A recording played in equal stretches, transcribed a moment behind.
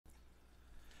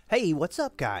Hey, what's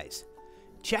up, guys?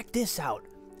 Check this out.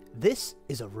 This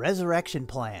is a resurrection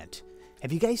plant.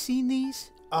 Have you guys seen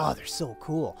these? Oh, they're so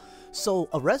cool. So,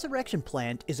 a resurrection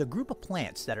plant is a group of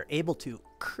plants that are able to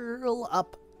curl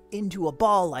up into a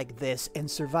ball like this and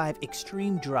survive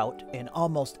extreme drought and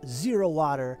almost zero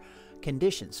water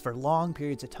conditions for long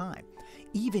periods of time,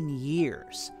 even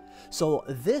years. So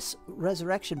this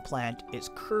resurrection plant is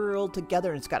curled together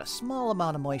and it's got a small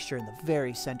amount of moisture in the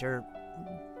very center,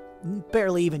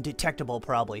 barely even detectable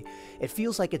probably. It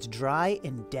feels like it's dry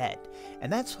and dead.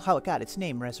 And that's how it got its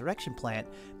name, resurrection plant,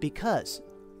 because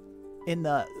in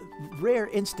the rare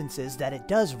instances that it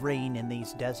does rain in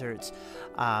these deserts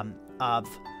of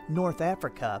North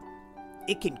Africa,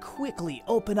 it can quickly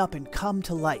open up and come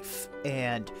to life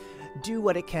and do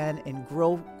what it can and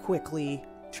grow quickly,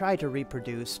 try to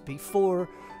reproduce before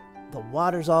the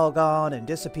water's all gone and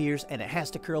disappears and it has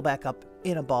to curl back up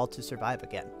in a ball to survive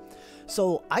again.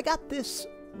 So I got this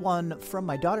one from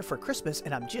my daughter for Christmas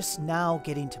and I'm just now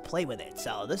getting to play with it,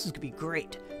 so this is gonna be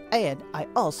great. And I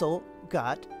also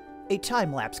got a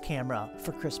time-lapse camera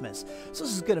for Christmas, so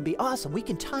this is gonna be awesome. We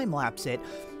can time-lapse it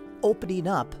opening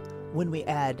up when we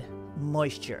add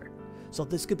moisture. So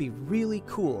this could be really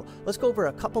cool. Let's go over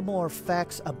a couple more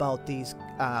facts about these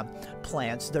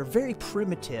plants. They're very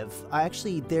primitive.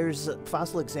 Actually, there's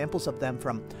fossil examples of them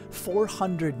from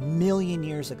 400 million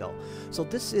years ago. So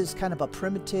this is kind of a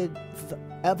primitive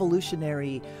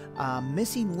evolutionary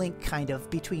missing link kind of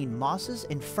between mosses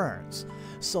and ferns.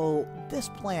 So this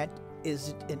plant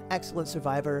is an excellent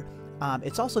survivor.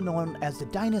 It's also known as the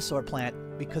dinosaur plant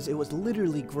because it was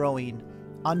literally growing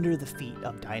under the feet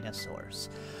of dinosaurs.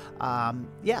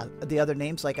 Yeah, the other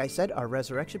names, like I said, are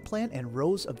resurrection plant and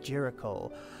rose of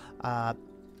Jericho.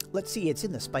 Let's see, it's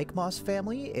in the spike moss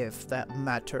family, if that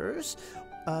matters.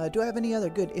 Do I have any other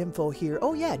good info here?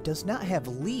 Oh yeah, it does not have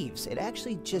leaves. It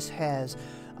actually just has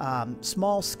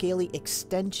small scaly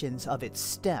extensions of its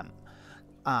stem,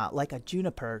 like a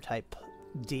juniper type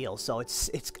deal. So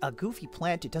it's a goofy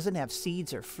plant. It doesn't have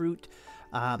seeds or fruit.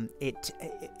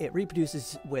 It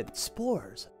reproduces with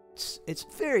spores. It's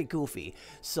very goofy.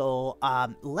 So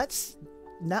let's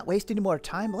not waste any more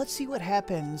time. Let's see what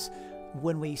happens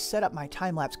when we set up my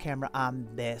time-lapse camera on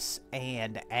this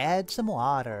and add some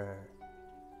water.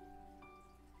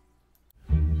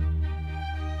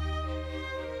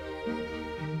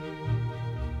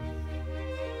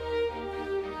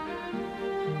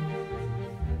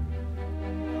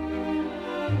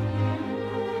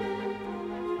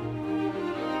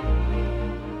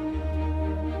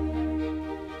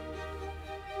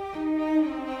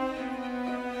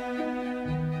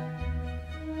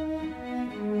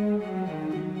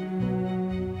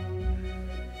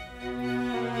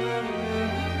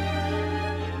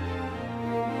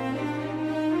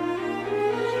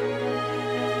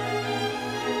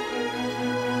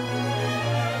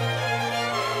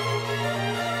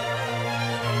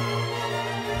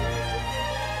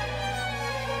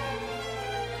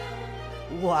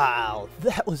 Wow,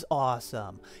 that was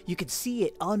awesome. You could see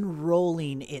it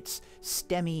unrolling its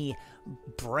stemmy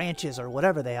branches or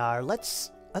whatever they are.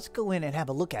 Let's go in and have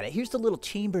a look at it. Here's the little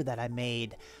chamber that I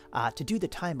made to do the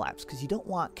time lapse, because you don't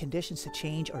want conditions to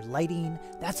change or lighting.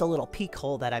 That's a little peek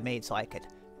hole that I made so I could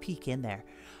peek in there.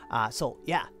 So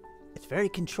yeah, it's very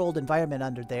controlled environment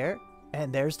under there.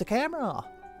 And there's the camera.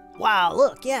 Wow,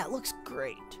 look, yeah, it looks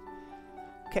great.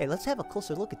 Okay, let's have a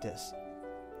closer look at this.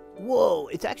 Whoa,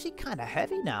 it's actually kind of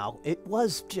heavy now. It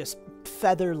was just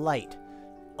feather light.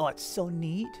 Oh, it's so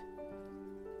neat.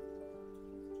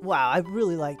 Wow, I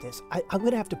really like this. I'm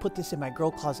going to have to put this in my grow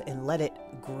closet and let it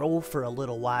grow for a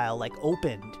little while, like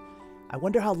opened. I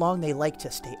wonder how long they like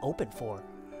to stay open for.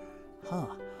 Huh.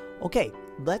 Okay,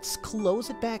 let's close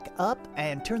it back up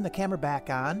and turn the camera back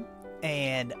on.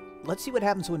 And let's see what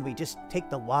happens when we just take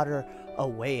the water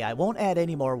away. I won't add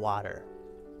any more water.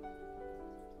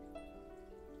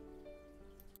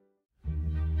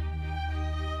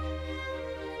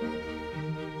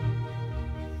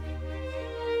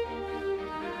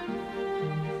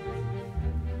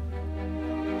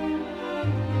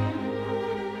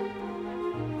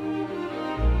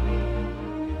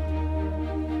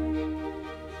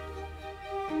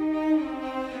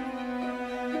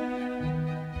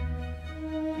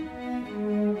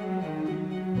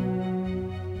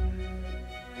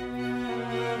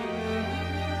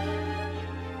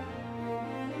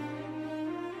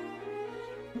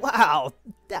 Wow,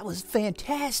 that was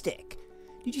fantastic.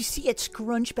 Did you see it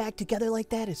scrunch back together like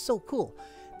that? It's so cool.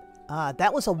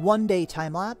 That was a one-day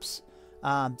time-lapse.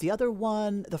 The other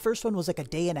one, the first one was like a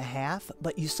day and a half,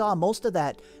 but you saw most of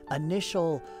that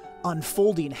initial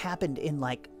unfolding happened in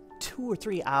like 2 or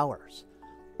 3 hours.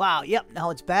 Wow, yep,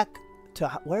 now it's back to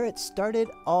where it started,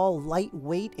 all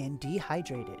lightweight and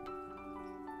dehydrated.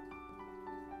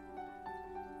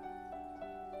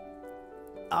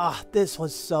 Ah, this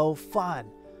was so fun.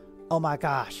 Oh my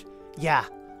gosh. Yeah,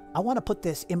 I want to put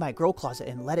this in my grow closet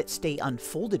and let it stay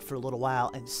unfolded for a little while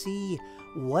and see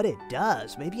what it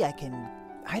does. Maybe I can,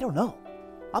 I don't know.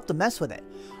 I'll have to mess with it.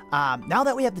 Now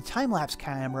that we have the time-lapse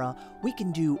camera, we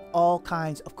can do all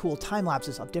kinds of cool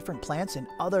time-lapses of different plants and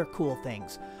other cool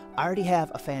things. I already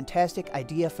have a fantastic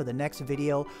idea for the next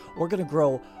video. We're going to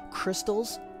grow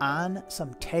crystals on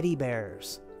some teddy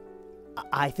bears.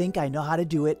 I think I know how to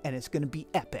do it, and it's going to be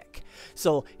epic.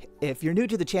 So if you're new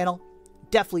to the channel,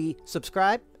 definitely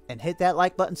subscribe and hit that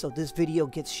like button so this video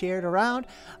gets shared around.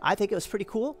 I think it was pretty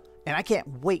cool, and I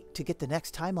can't wait to get the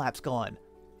next time-lapse going,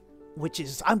 which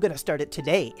is, I'm going to start it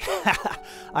today. All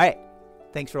right.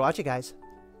 Thanks for watching, guys.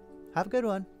 Have a good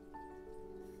one.